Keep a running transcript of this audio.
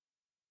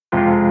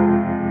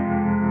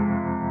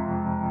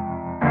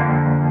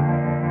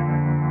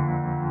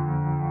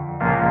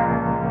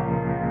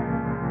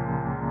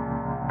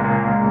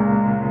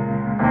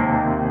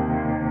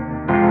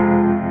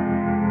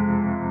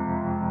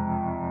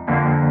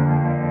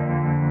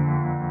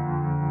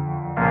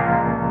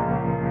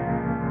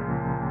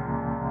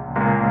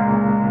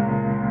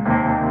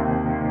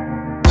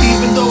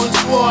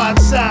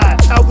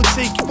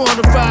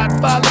wanna ride,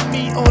 follow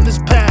me on this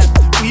path.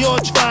 We all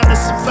trying to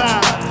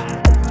survive.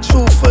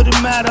 Truth of the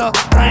matter,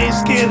 I ain't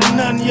scared of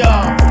none,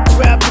 y'all.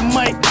 Grab the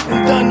mic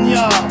and done,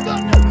 y'all.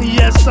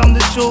 Yes, I'm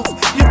the truth,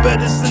 you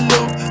better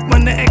salute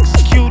when I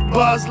execute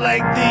bars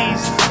like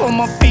these. On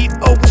my feet,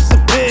 always a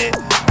pair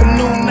of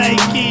new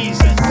Nikes.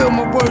 Feel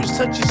my words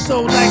touch your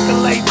soul like a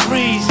light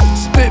breeze.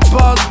 Spit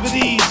bars with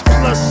ease,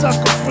 plus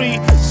sucker free.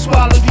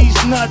 Swallow these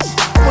nuts.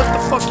 What the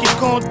fuck you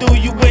gon' do?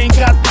 You ain't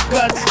got the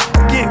guts.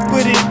 Get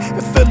with it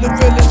and feel the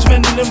real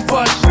adrenaline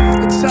rush.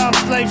 At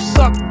times life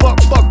suck, but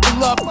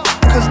buckle up,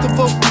 cause the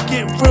vote can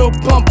get real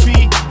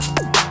bumpy.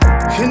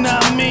 You know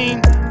what I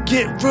mean?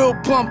 Get real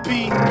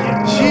bumpy.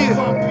 Yeah.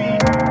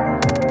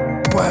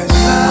 Why is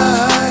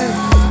life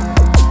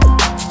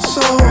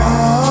so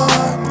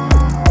hard?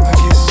 I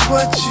guess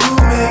what you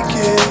make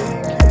it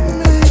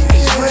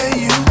is where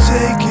you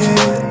take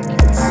it.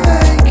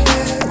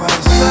 Why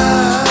is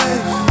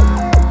life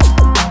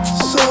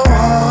so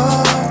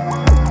hard?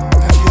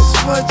 I guess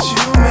what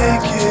you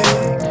make it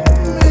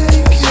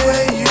is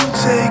where you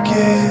take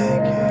it.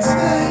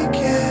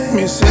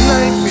 Me say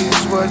life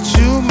is what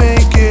you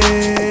make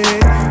it.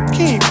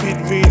 Keep it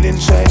real and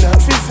try not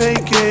to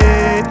fake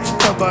it.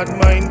 About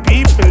mind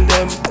people,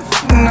 them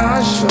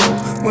not show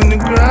when the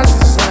grass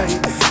is high.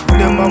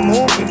 Them are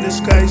moving the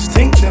skies,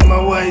 think them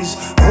are wise.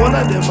 All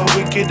of them are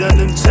wicked and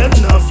them tell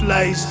enough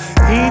lies.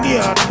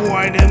 Idiot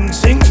boy, them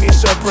think me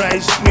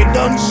surprised. Me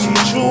don't see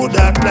through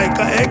that like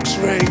a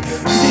x-ray.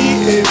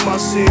 DA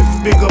massive,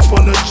 big up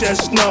on the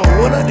chest now.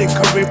 All of the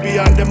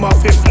Caribbean, them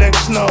off a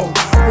flex now.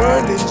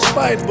 World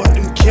inspired, but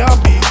them can't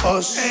be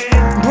us.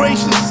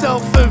 Brace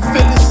yourself and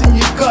feel this in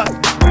your gut.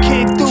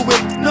 Can't do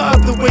it, no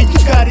other way, you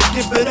gotta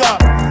give it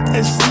up.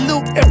 And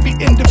salute every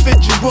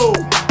individual.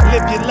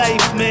 Live your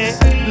life, man.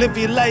 Live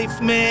your life,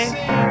 man.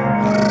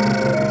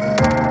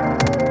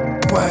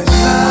 Why is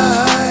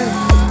life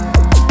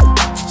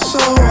so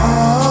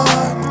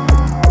hard?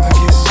 I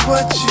guess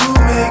what you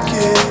make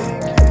it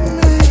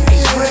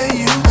is where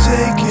you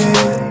take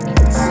it.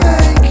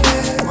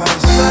 Why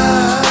is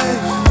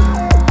life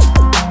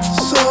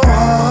so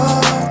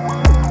hard?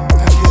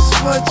 I guess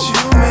what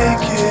you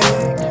make it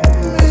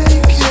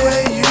is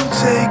where you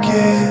take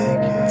it.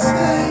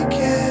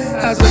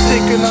 As I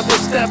take another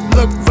step,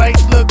 look right,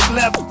 look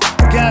left.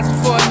 Gasp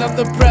for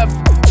another breath.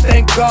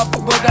 Thank God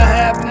for what I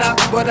have, not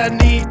what I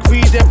need.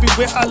 Greed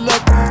everywhere I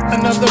look.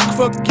 Another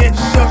crook gets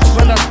shook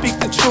when I speak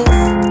the truth.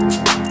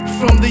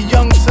 From the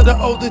young to the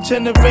older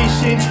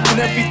generation and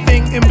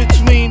everything in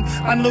between,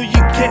 I know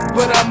you get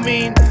what I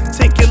mean.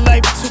 Take your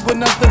life to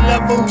another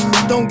level.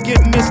 Don't get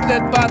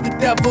misled by the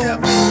devil.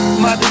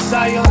 My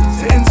desire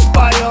to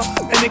inspire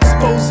and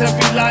expose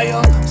every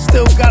liar.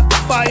 Still got the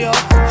fire,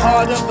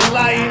 heart of a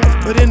lion,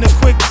 but in a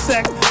quick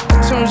sec,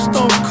 turn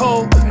stone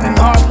cold and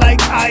hard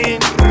like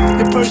iron.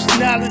 Your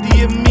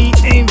personality and me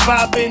ain't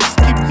vibing. Just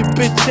keep your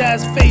bitch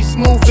ass face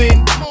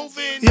moving.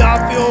 Y'all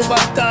feel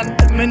overdone,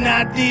 men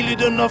not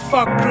dealing on no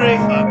fuckery.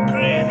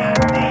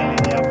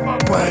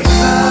 Why is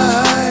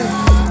life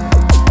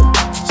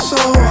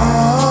so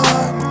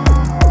hard?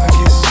 I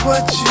guess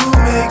what you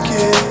make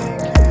it